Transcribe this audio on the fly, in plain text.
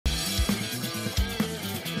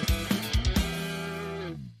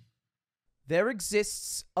there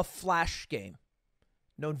exists a flash game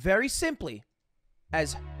known very simply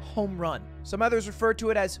as home run. Some others refer to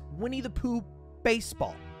it as Winnie the Pooh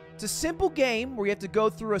baseball. It's a simple game where you have to go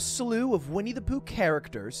through a slew of Winnie the Pooh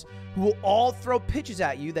characters who will all throw pitches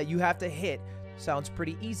at you that you have to hit. Sounds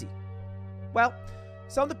pretty easy. Well,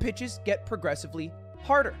 some of the pitches get progressively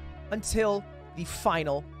harder until the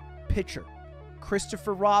final pitcher,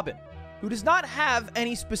 Christopher Robin, who does not have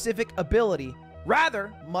any specific ability,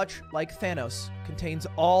 rather, much like Thanos, contains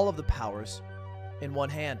all of the powers in one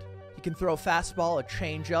hand. He can throw a fastball, a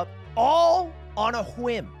changeup, all on a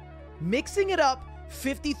whim, mixing it up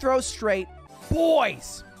 50 throws straight.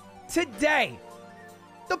 Boys, today,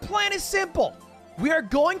 the plan is simple. We are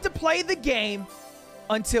going to play the game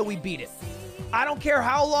until we beat it. I don't care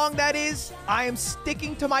how long that is. I am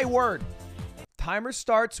sticking to my word. Timer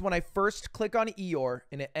starts when I first click on Eeyore,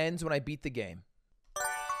 and it ends when I beat the game.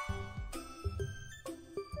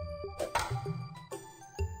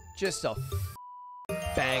 Just a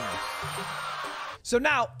banger. So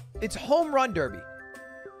now, it's home run derby,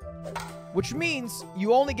 which means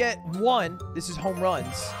you only get one, this is home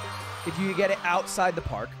runs, if you get it outside the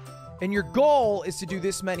park. And your goal is to do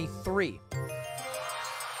this many 3.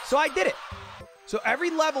 So I did it. So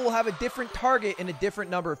every level will have a different target and a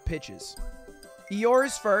different number of pitches. Eeyore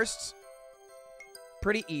is first.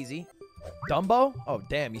 Pretty easy. Dumbo? Oh,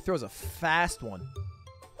 damn. He throws a fast one.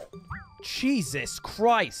 Jesus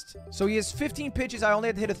Christ. So he has 15 pitches. I only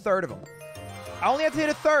have to hit a third of them. I only have to hit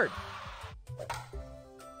a third.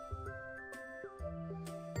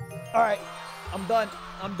 All right. I'm done.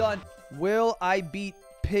 I'm done. Will I beat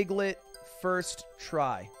Piglet first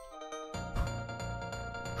try?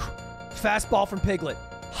 Fastball from Piglet.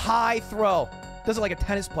 High throw. Does it like a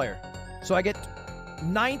tennis player. So I get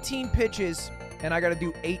 19 pitches, and I got to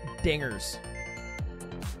do 8 dingers.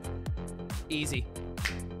 Easy.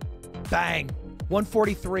 Bang.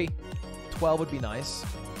 143. 12 would be nice.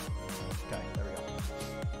 Okay, there we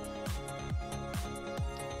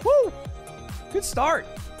go. Woo! Good start.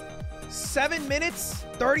 7 minutes,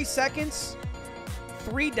 30 seconds.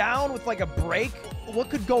 3 down with like a break. What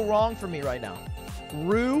could go wrong for me right now?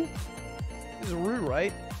 Rue. This is Rue,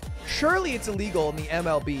 right? Surely it's illegal in the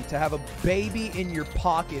MLB to have a baby in your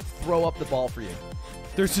pocket throw up the ball for you.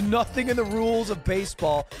 There's nothing in the rules of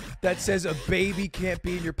baseball that says a baby can't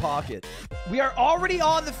be in your pocket. We are already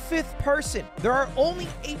on the 5th person. There are only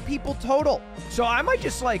 8 people total. So I might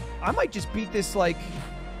just beat this like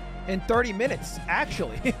in 30 minutes,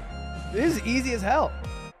 actually. This is easy as hell.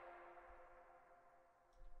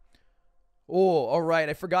 Oh, all right.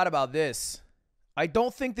 I forgot about this. I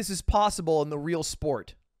don't think this is possible in the real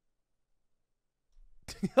sport.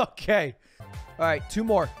 Okay. All right, 2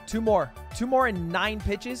 more. 2 more. 2 more in 9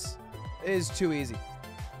 pitches is too easy.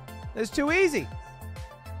 It's too easy.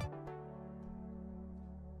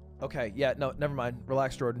 Okay, yeah, no, never mind.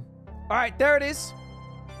 Relax, Jordan. All right, there it is.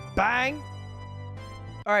 Bang.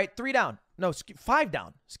 All right, 3 down. No, 5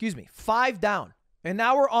 down. Excuse me. 5 down. And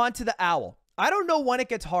now we're on to the owl. I don't know when it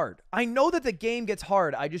gets hard. I know that the game gets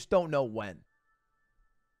hard. I just don't know when.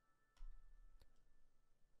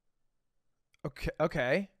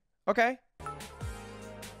 Okay.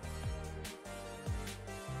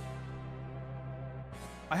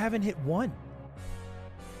 I haven't hit 1.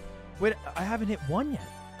 Wait, I haven't hit 1 yet.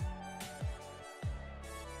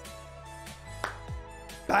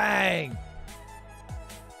 Bang!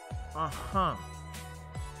 Uh-huh.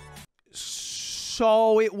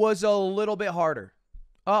 So it was a little bit harder.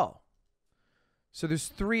 Oh. So there's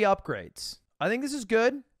 3 upgrades. I think this is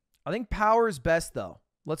good. I think power is best, though.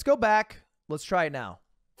 Let's go back. Let's try it now.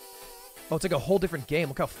 Oh, it's like a whole different game.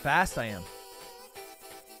 Look how fast I am.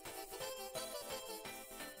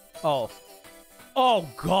 Oh. Oh,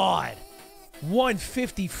 God.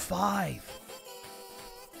 155.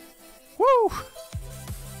 Woo!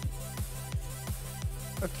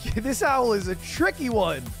 Okay, this owl is a tricky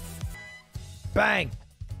one. Bang.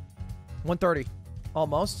 130.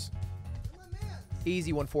 Almost.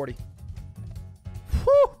 Easy 140.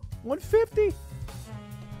 Woo! 150.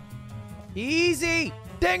 Easy.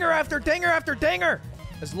 Dinger after dinger after dinger.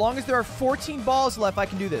 As long as there are 14 balls left, I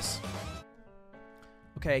can do this.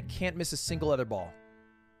 Okay, I can't miss a single other ball.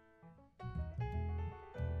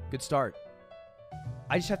 Good start.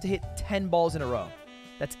 I just have to hit 10 balls in a row.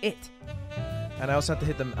 That's it. And I also have to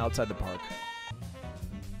hit them outside the park.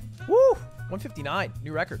 Woo! 159.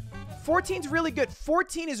 New record. 14's really good.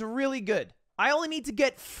 14 is really good. I only need to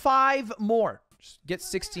get 5 more. Just get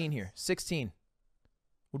 16 here. 16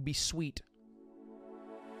 would be sweet.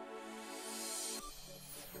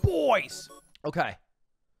 Boys! Okay.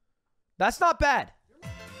 That's not bad.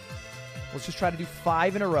 Let's just try to do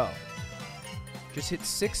 5 in a row. Just hit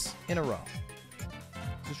 6 in a row.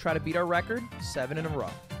 Let's try to beat our record. 7 in a row.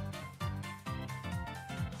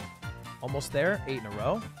 Almost there. 8 in a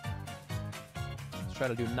row. Let's try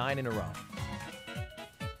to do 9 in a row.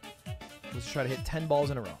 Let's try to hit 10 balls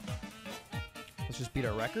in a row. Let's just beat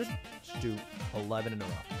our record. Let's do 11 in a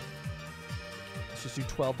row. Let's just do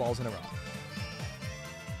 12 balls in a row.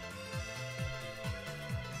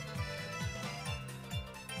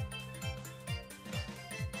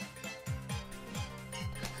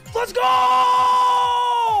 Let's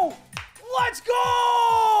go! Let's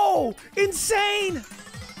go! Insane!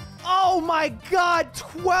 Oh my god,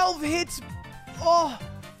 12 hits. Oh.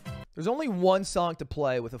 There's only one song to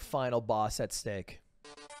play with a final boss at stake.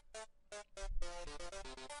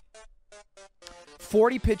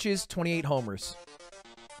 40 pitches, 28 homers.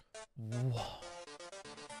 Whoa.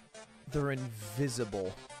 They're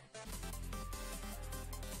invisible.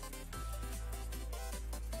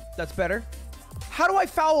 That's better. How do I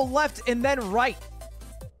foul left and then right?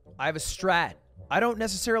 I have a strat. I don't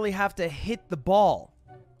necessarily have to hit the ball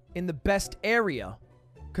in the best area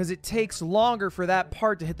because it takes longer for that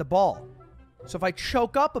part to hit the ball. So if I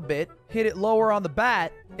choke up a bit, hit it lower on the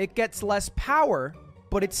bat, it gets less power,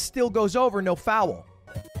 but it still goes over, no foul.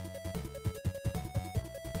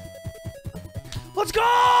 Let's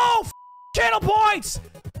go! Channel points!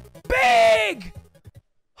 Big!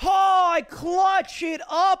 Oh, I clutch it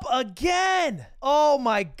up again. Oh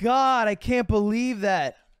my god, I can't believe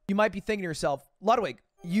that. You might be thinking to yourself, Ludwig,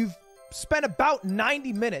 you've spent about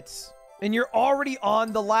 90 minutes and you're already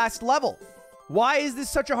on the last level. Why is this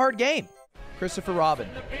such a hard game? Christopher Robin.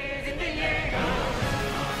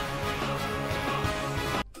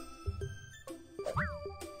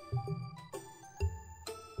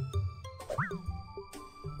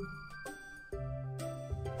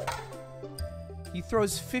 He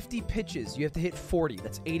throws 50 pitches. You have to hit 40.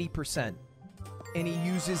 That's 80%. And he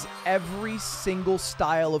uses every single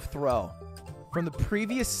style of throw from the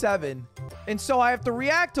previous 7. And so I have to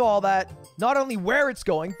react to all that, not only where it's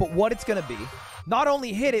going, but what it's going to be. Not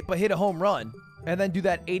only hit it, but hit a home run. And then do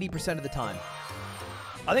that 80% of the time.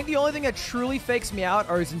 I think the only thing that truly fakes me out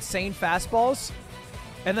are his insane fastballs.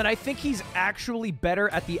 And then I think he's actually better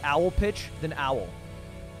at the owl pitch than owl.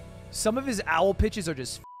 Some of his owl pitches are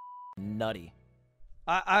just nutty.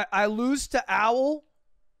 I lose to owl,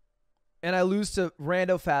 and I lose to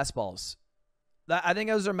rando fastballs. I think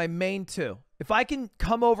those are my main two. If I can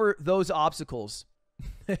come over those obstacles,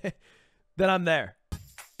 then I'm there.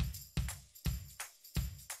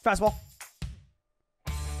 Fastball.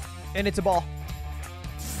 And it's a ball.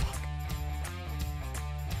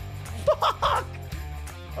 Fuck!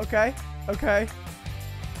 Okay, okay.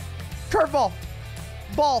 Curveball.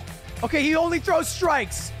 Ball. Okay, he only throws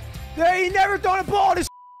strikes. He never thrown a ball in his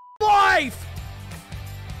life!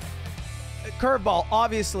 Curveball,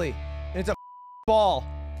 obviously. And it's a ball.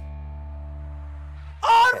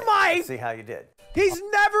 On my... See how you did. He's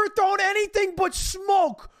never thrown anything but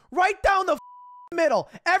smoke right down the middle.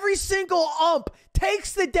 Every single ump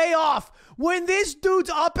takes the day off when this dude's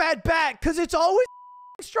up at bat because it's always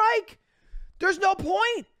strike. There's no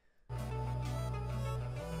point.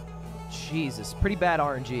 Jesus, pretty bad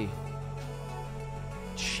RNG.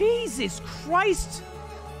 Jesus Christ.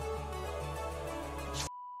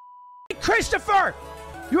 Christopher!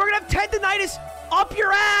 You're gonna have tendonitis up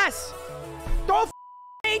your ass! Throw a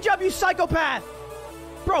change up, you psychopath!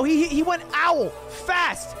 Bro, he went owl.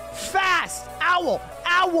 Fast. Fast. Owl.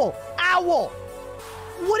 Owl. Owl.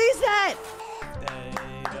 What is that?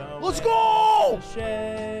 Let's go!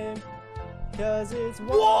 Shame, 'cause it's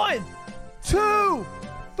 1, 2,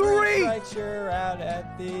 3. Right, you're out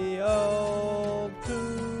at the old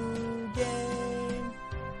poo game.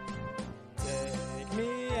 Take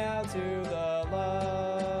me out to the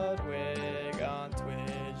Ludwig on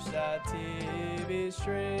Twitch.tv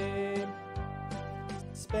stream.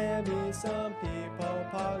 Spam me some people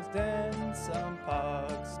pogs, then some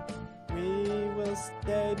pogs. We will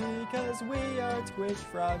stay because we are Twitch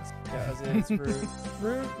frogs. Cause it's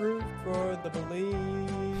root, root for the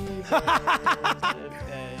believers.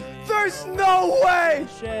 There's no way!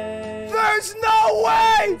 There's no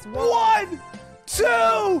way! 1,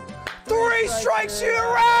 2, 3 strikes,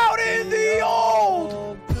 you're out in the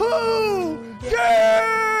old poo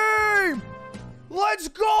game! Let's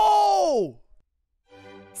go!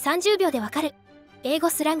 30秒でわかる英語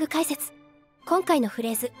スラング解説。今回のフ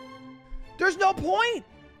レーズ。There's no point!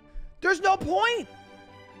 There's no point!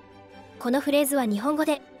 このフレーズは日本語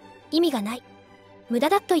で意味がない、無駄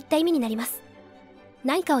だといった意味になります。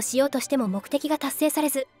何かをしようとしても目的が達成され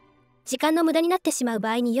ず、時間の無駄になってしまう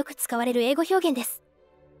場合によく使われる英語表現です。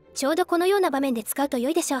ちょうどこのような場面で使うと良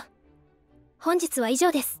いでしょう。本日は以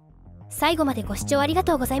上です。最後までご視聴ありが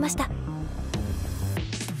とうございました。